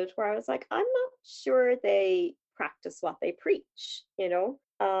started where I was like, I'm not sure they practice what they preach,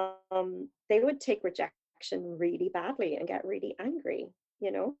 They would take rejection really badly and get really angry,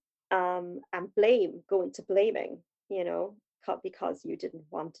 and go into blaming, because you didn't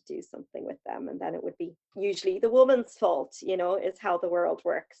want to do something with them. And then it would be usually the woman's fault, is how the world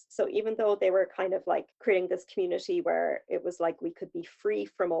works. So even though they were kind of like creating this community where it was like we could be free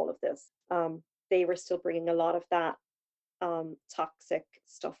from all of this, they were still bringing a lot of that toxic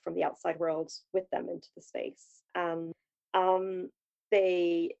stuff from the outside world with them into the space. And um,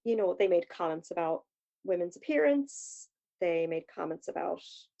 they made comments about women's appearance. They made comments about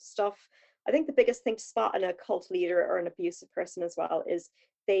stuff. I think the biggest thing to spot in a cult leader or an abusive person as well is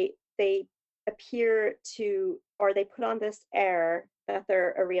they appear to, or they put on this air that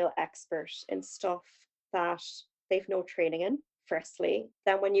they're a real expert in stuff that they've no training in, firstly.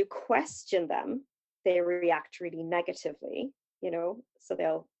 Then when you question them, they react really negatively, so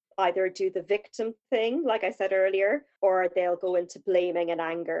they'll either do the victim thing, like I said earlier, or they'll go into blaming and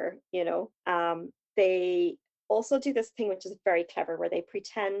anger, they also do this thing which is very clever where they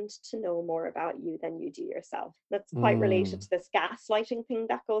pretend to know more about you than you do yourself. That's quite related Mm, to this gaslighting thing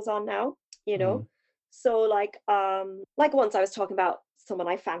that goes on now, you mm, know. So like once I was talking about someone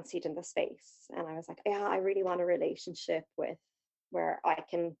I fancied in the space, and I was like, yeah, I really want a relationship with where I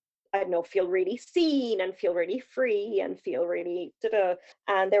don't know, feel really seen and feel really free and feel really da-da.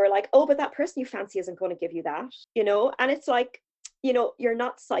 And they were like, oh, but that person you fancy isn't going to give you that, And it's like, you're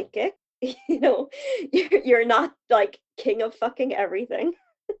not psychic, you know, you're not like king of fucking everything.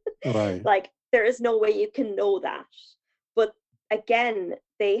 right. Like, there is no way you can know that. But again,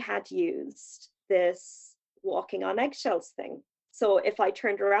 they had used this walking on eggshells thing. So if I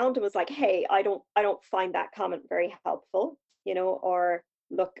turned around and was like, hey, I don't find that comment very helpful, or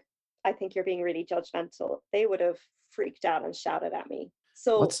look, I think you're being really judgmental, they would have freaked out and shouted at me.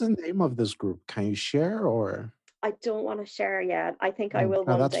 So What's the name of this group? Can you share or? I don't want to share yet. I think I will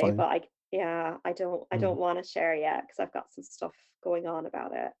No, one that's day, fine. but I don't Mm, want to share yet because I've got some stuff going on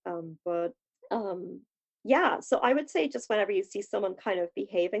about it. But yeah, so I would say just whenever you see someone kind of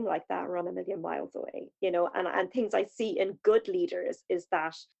behaving like that, run a million miles away, and things I see in good leaders is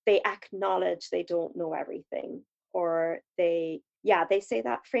that they acknowledge they don't know everything, or they say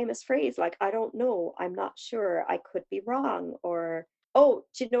that famous phrase like, I don't know, I'm not sure, I could be wrong, or, oh,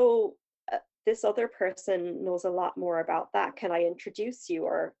 do you know, this other person knows a lot more about that. Can I introduce you?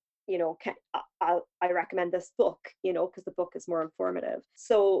 Or I recommend this book, because the book is more informative.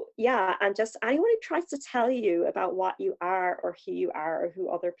 So yeah, and just anyone who tries to tell you about what you are or who you are or who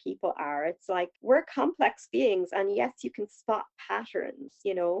other people are, it's like, we're complex beings, and yes, you can spot patterns,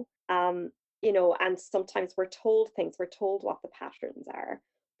 and sometimes we're told things, we're told what the patterns are.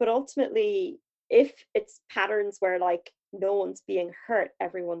 But ultimately, if it's patterns where like no one's being hurt,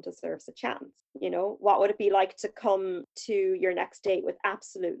 everyone deserves a chance. What would it be like to come to your next date with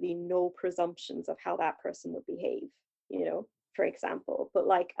absolutely no presumptions of how that person would behave, for example? But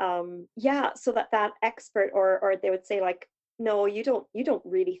like, yeah, so that expert, or they would say like, no, you don't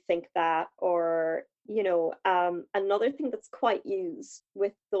really think that, or another thing that's quite used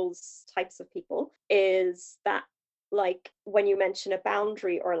with those types of people is that, like, when you mention a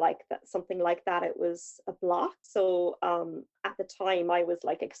boundary or like that, something like that, it was a block. So at the time, I was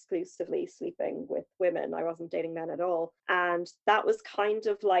like exclusively sleeping with women, I wasn't dating men at all, and that was kind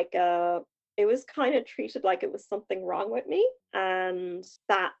of like it was kind of treated like it was something wrong with me, and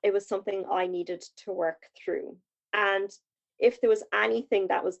that it was something I needed to work through. And if there was anything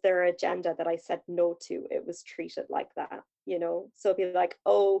that was their agenda that I said no to, it was treated like that. So it'd be like,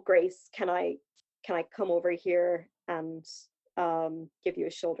 oh, Grace, can I come over here and give you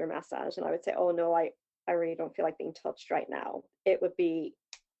a shoulder massage? And I would say, oh no, I really don't feel like being touched right now. It would be,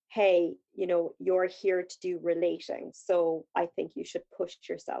 hey, you're here to do relating, so I think you should push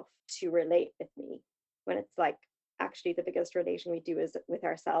yourself to relate with me, when it's like, actually the biggest relating we do is with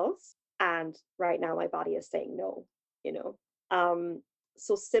ourselves, and right now my body is saying no. you know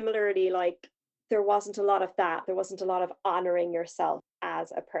so similarly, like, there wasn't a lot of that, there wasn't a lot of honoring yourself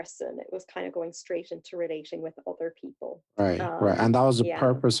as a person. It was kind of going straight into relating with other people. Right, right. And that was the Yeah.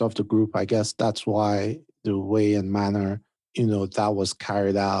 purpose of the group. I guess that's why the way and manner, that was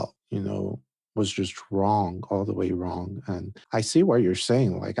carried out, was just wrong, all the way wrong. And I see what you're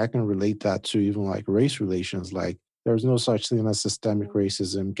saying. Like, I can relate that to even like race relations. Like, there's no such thing as systemic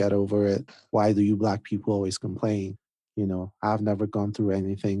racism. Get over it. Why do you Black people always complain? I've never gone through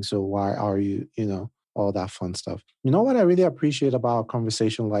anything. So why are you, all that fun stuff. You know what I really appreciate about a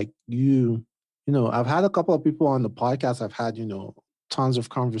conversation like I've had a couple of people on the podcast. I've had, tons of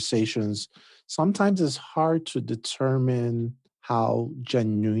conversations. Sometimes it's hard to determine how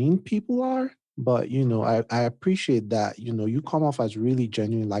genuine people are. But, I appreciate that, you come off as really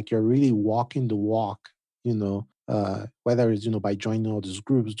genuine, like you're really walking the walk, whether it's, by joining all these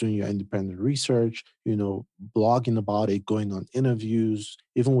groups, doing your independent research, blogging about it, going on interviews,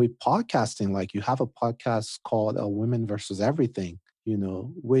 even with podcasting. Like, you have a podcast called Women versus Everything,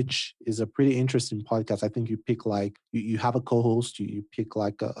 which is a pretty interesting podcast. I think you pick like, you have a co-host, you pick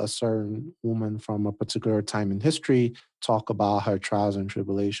like a certain woman from a particular time in history, talk about her trials and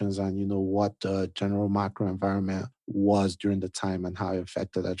tribulations and, what the general macro environment was during the time and how it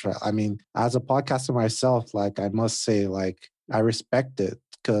affected her trial. I mean, as a podcaster myself, like, I must say, like, I respect it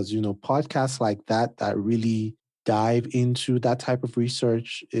because, podcasts like that really dive into that type of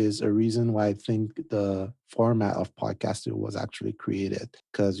research is a reason why I think the format of podcasting was actually created.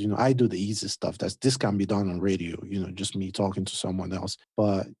 Because, I do the easy stuff. This can be done on radio, just me talking to someone else.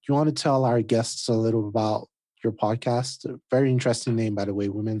 But you want to tell our guests a little about your podcast? A very interesting name, by the way,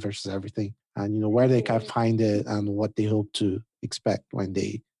 Women versus Everything. And, where they can find it and what they hope to expect when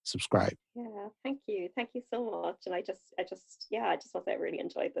they subscribe. Yeah, thank you. Thank you so much. And I just want to say I really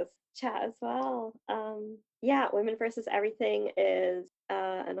enjoyed this chat as well. Yeah, Women versus Everything is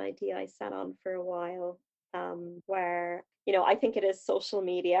an idea I sat on for a while, where, I think it is social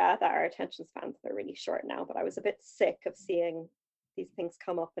media that our attention spans are really short now, but I was a bit sick of seeing these things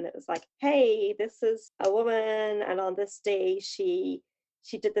come up, and it was like, hey, this is a woman, and on this day she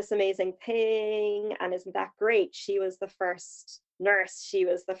did this amazing thing, and isn't that great? She was the first nurse, she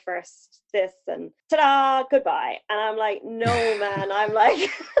was the first this, and ta-da, goodbye. And I'm like, no, man. I'm like,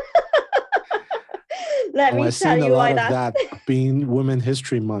 let me tell you why that being Women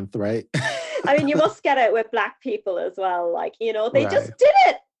History Month, right? I mean, you must get it with Black people as well. Like, they right. just did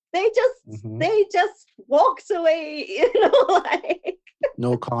it. They just walked away, like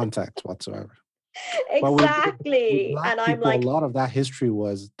no contact whatsoever. Exactly. With and people, I'm like, a lot of that history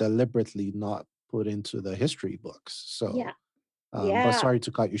was deliberately not put into the history books. So yeah. But sorry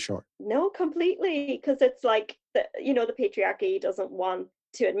to cut you short. No, completely. Because it's like, the patriarchy doesn't want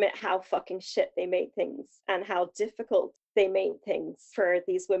to admit how fucking shit they made things and how difficult they made things for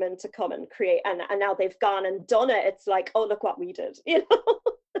these women to come and create. And now they've gone and done it. It's like, oh, look what we did,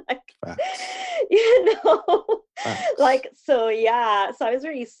 like, you know. Facts. Like, so yeah, so I was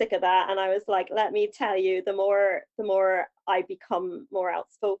really sick of that, and I was like, let me tell you, the more I become more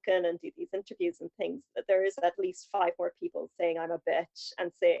outspoken and do these interviews and things, that there is at least five more people saying I'm a bitch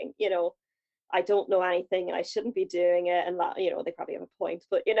and saying, I don't know anything and I shouldn't be doing it, and they probably have a point,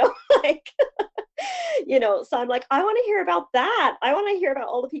 but like, so I'm like, I want to hear about that. I want to hear about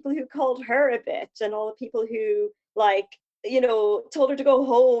all the people who called her a bitch, and all the people who, like, told her to go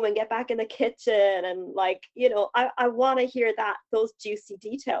home and get back in the kitchen, and like, I want to hear those juicy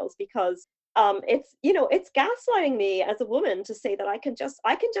details, because it's gaslighting me as a woman to say that I can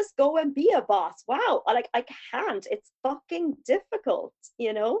just go and be a boss. Wow, like, I can't. It's fucking difficult.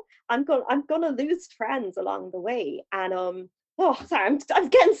 I'm gonna lose friends along the way, and oh, sorry, I'm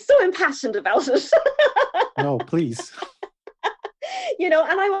getting so impassioned about it. No, please. And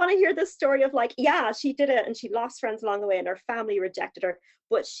I want to hear this story of, like, yeah, she did it and she lost friends along the way and her family rejected her,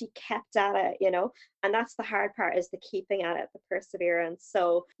 but she kept at it. And that's the hard part, is the keeping at it, the perseverance.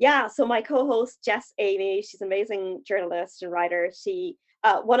 So yeah, so my co-host Jess Amy, she's an amazing journalist and writer.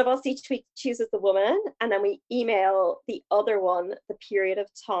 One of us each week chooses the woman, and then we email the other one the period of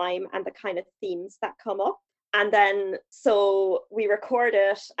time and the kind of themes that come up. And then, so we record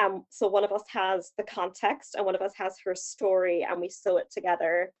it. So one of us has the context and one of us has her story, and we sew it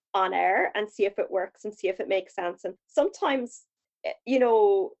together on air and see if it works and see if it makes sense. And sometimes,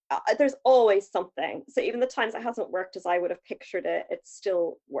 there's always something. So even the times it hasn't worked as I would have pictured it, it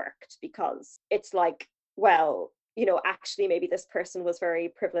still worked, because it's like, well, actually maybe this person was very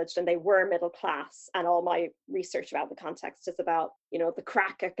privileged and they were middle class, and all my research about the context is about, the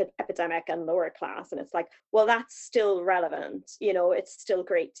crack epidemic and lower class, and it's like, well, that's still relevant. It's still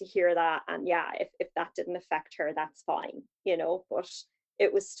great to hear that, and yeah, if that didn't affect her, that's fine. But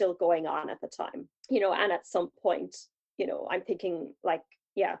it was still going on at the time. And at some point, I'm thinking, like,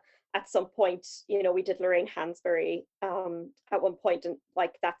 yeah, at some point, we did Lorraine Hansberry at one point, and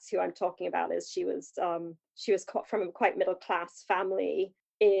like, that's who I'm talking about. Is she was from a quite middle class family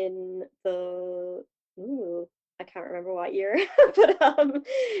in the I can't remember what year, but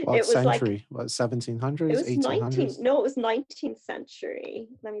What it was like, century? What, it 1700s, was 19 1800s? no it was 19th century.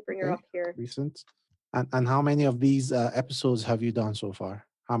 Let me bring her Okay, up here. recent. And how many of these episodes have you done so far?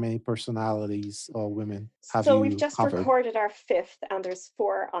 How many personalities or women have So we've you just covered? recorded our fifth, and there's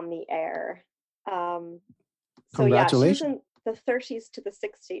four on the air. um so yeah, she was Congratulations. in the 30s to the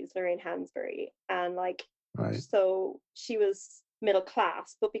 60s, Lorraine Hansberry, and like, Right. so she was middle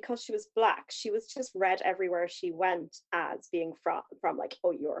class, but because she was black, she was just read everywhere she went as being from like, oh,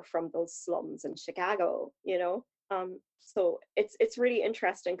 you're from those slums in Chicago. So it's really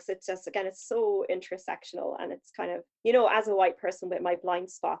interesting, because it's just, again, it's so intersectional, and it's kind of, as a white person with my blind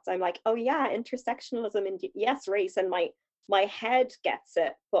spots, I'm like, oh yeah, intersectionalism, and yes, race, and my head gets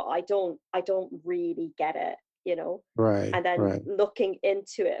it, but I don't really get it. Right. And then Right. looking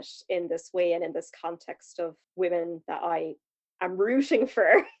into it in this way, and in this context of women that I am rooting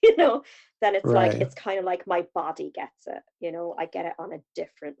for, then it's like, Right. it's kind of like my body gets it. I get it on a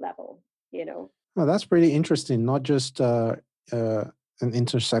different level. Well, that's pretty interesting. Not just uh, an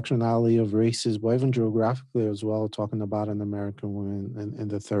intersectionality of races, but even geographically as well. Talking about an American woman in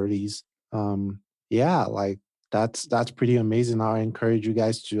the 30s. Yeah, like that's pretty amazing. I encourage you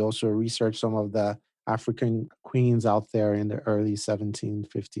guys to also research some of the African queens out there in the early 17th,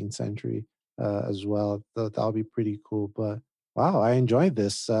 15th century as well. That'll be pretty cool. But wow, I enjoyed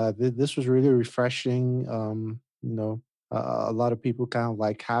this. This was really refreshing. A lot of people kind of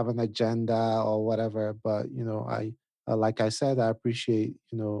like have an agenda or whatever, but I like I said, I appreciate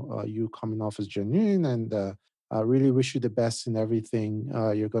you coming off as genuine, and I really wish you the best in everything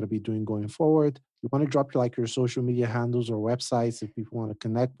you're going to be doing going forward. You want to drop your social media handles or websites if people want to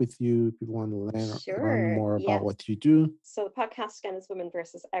connect with you, people want to learn Sure. more about Yes. what you do. So the podcast, again, is Women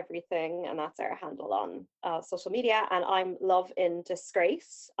versus Everything, and that's our handle on social media. And I'm Love in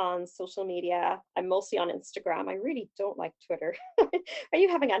Disgrace on social media. I'm mostly on Instagram. I really don't like Twitter. Are you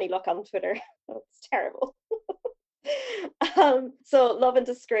having any luck on Twitter? Oh, it's terrible. So Love and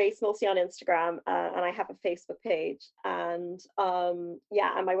Disgrace, mostly on Instagram, and I have a Facebook page, and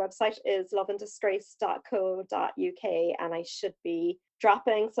yeah, and my website is loveanddisgrace.co.uk, and I should be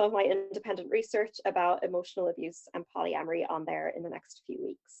dropping some of my independent research about emotional abuse and polyamory on there in the next few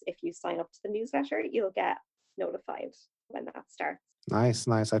weeks. If you sign up to the newsletter, you'll get notified when that starts. Nice,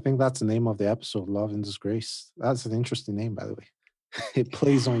 nice. I think that's the name of the episode, Love and Disgrace. That's an interesting name, by the way. It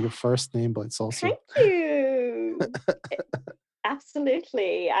plays on your first name, but it's also Thank you.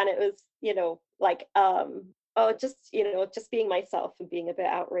 Absolutely. And it was, like, oh, just being myself and being a bit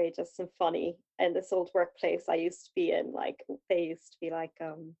outrageous and funny in this old workplace I used to be in. Like, they used to be like,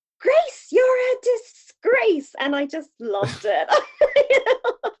 Grace, you're a disgrace. And I just loved it. You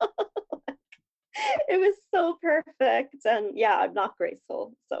know? It was so perfect. And yeah, I'm not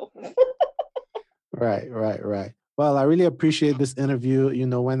graceful. So Right, right, right. Well, I really appreciate this interview.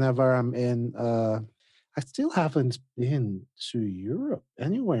 Whenever I'm in, I still haven't been to Europe,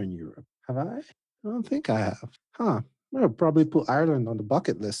 anywhere in Europe. Have I? I don't think I have. Huh. I'll probably put Ireland on the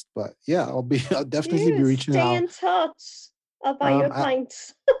bucket list, but yeah, I'll definitely be you reaching stay out. in touch. I'll buy you a Um, I, pint.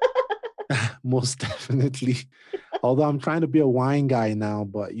 most definitely. Although I'm trying to be a wine guy now,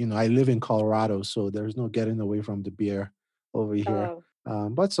 but I live in Colorado, so there's no getting away from the beer over here. Oh,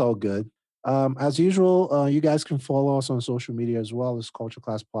 But it's all good. As usual, you guys can follow us on social media as well as Culture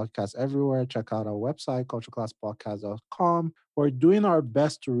Class Podcast everywhere. Check out our website, cultureclasspodcast.com. We're doing our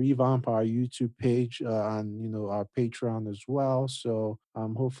best to revamp our YouTube page and our Patreon as well. So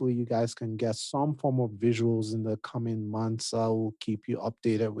hopefully you guys can get some form of visuals in the coming months. I will keep you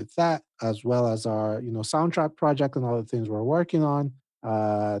updated with that, as well as our soundtrack project and other things we're working on.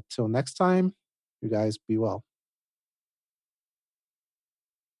 Till next time, you guys be well.